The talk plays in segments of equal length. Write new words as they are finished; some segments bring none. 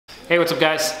Hey, what's up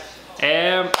guys?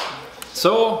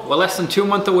 So we're less than 2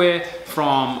 months away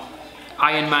from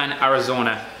Ironman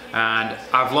Arizona, and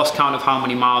I've lost count of how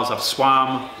many miles I've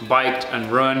swam, biked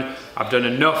and run. I've done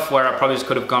enough where I probably just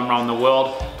could have gone around the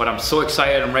world, but I'm so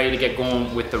excited and ready to get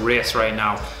going with the race right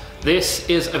now. This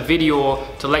is a video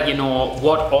to let you know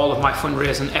what all of my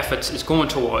fundraising efforts is going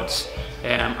towards,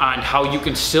 and how you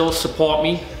can still support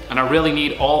me. And I really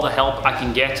need all the help I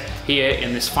can get here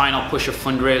in this final push of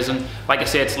fundraising. Like I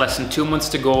said, it's less than 2 months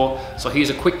to go. So here's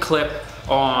a quick clip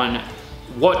on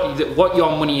what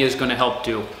your money is going to help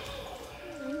do.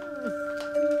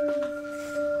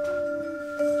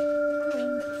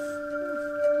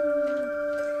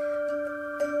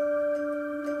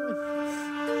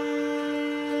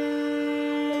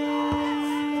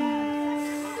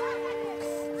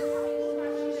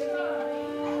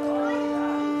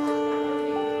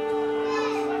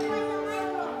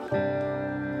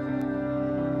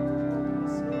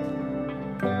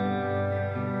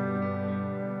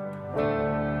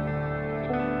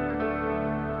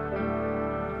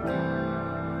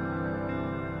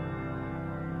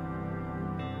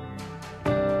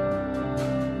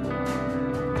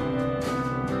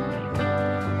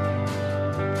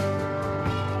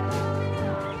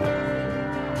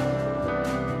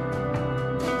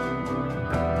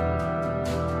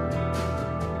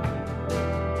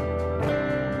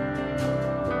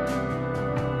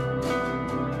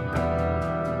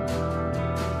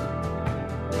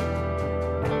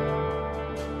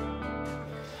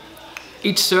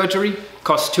 Each surgery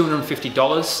costs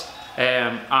 $250,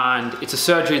 and it's a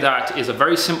surgery that is a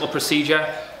very simple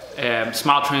procedure.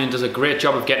 SmileTrain does a great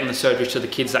job of getting the surgeries to the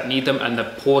kids that need them and the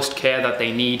post-care that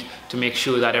they need to make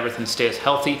sure that everything stays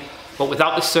healthy. But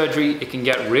without this surgery, it can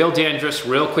get real dangerous,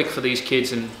 real quick for these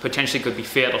kids, and potentially could be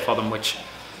fatal for them, which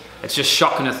it's just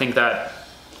shocking to think that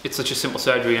it's such a simple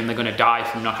surgery and they're gonna die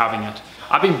from not having it.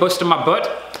 I've been busting my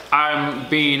butt. I've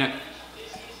been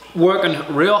working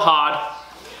real hard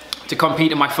to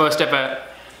compete in my first ever,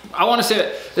 I want to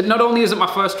say that not only is it my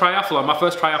first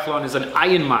triathlon is an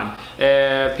Ironman.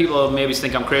 People maybe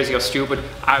think I'm crazy or stupid.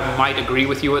 I might agree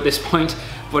with you at this point,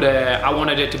 but I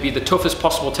wanted it to be the toughest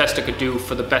possible test I could do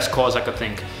for the best cause I could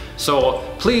think. So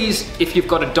please, if you've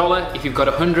got $1, if you've got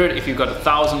 100, if you've got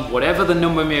 1,000, whatever the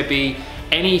number may be,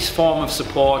 any form of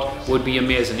support would be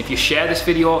amazing. If you share this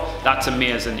video, that's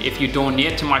amazing. If you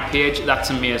donate to my page, that's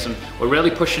amazing. We're really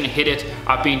pushing to hit it.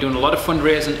 I've been doing a lot of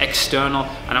fundraising external,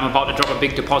 and I'm about to drop a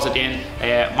big deposit in.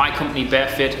 My company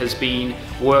Barefit has been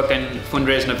working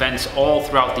fundraising events all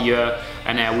throughout the year,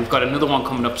 and we've got another one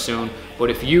coming up soon. But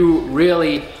if you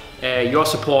really, your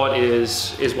support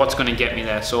is what's going to get me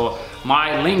there. So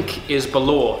my link is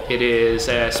below. It is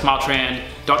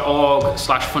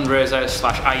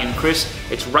smiletrain.org/fundraiser/IronChris.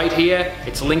 It's right here.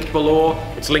 It's linked below.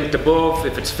 It's linked above.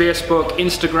 If it's Facebook,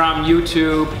 Instagram,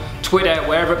 YouTube, Twitter,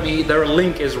 wherever it may, their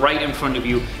link is right in front of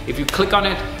you. If you click on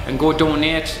it and go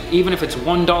donate, even if it's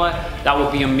 $1, that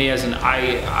would be amazing.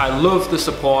 I love the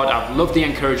support. I've loved the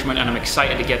encouragement, and I'm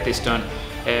excited to get this done.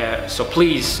 So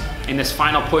please, in this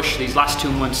final push, these last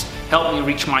 2 months, help me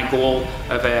reach my goal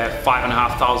of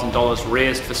 $5,500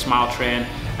 raised for SmileTrain,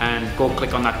 and go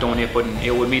click on that donate button.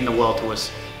 It would mean the world to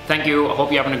us. Thank you. I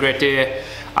hope you're having a great day.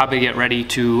 I'll be getting ready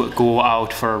to go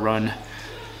out for a run.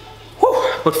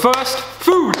 Whew. But first,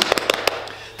 food.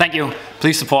 Thank you.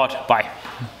 Please support. Bye.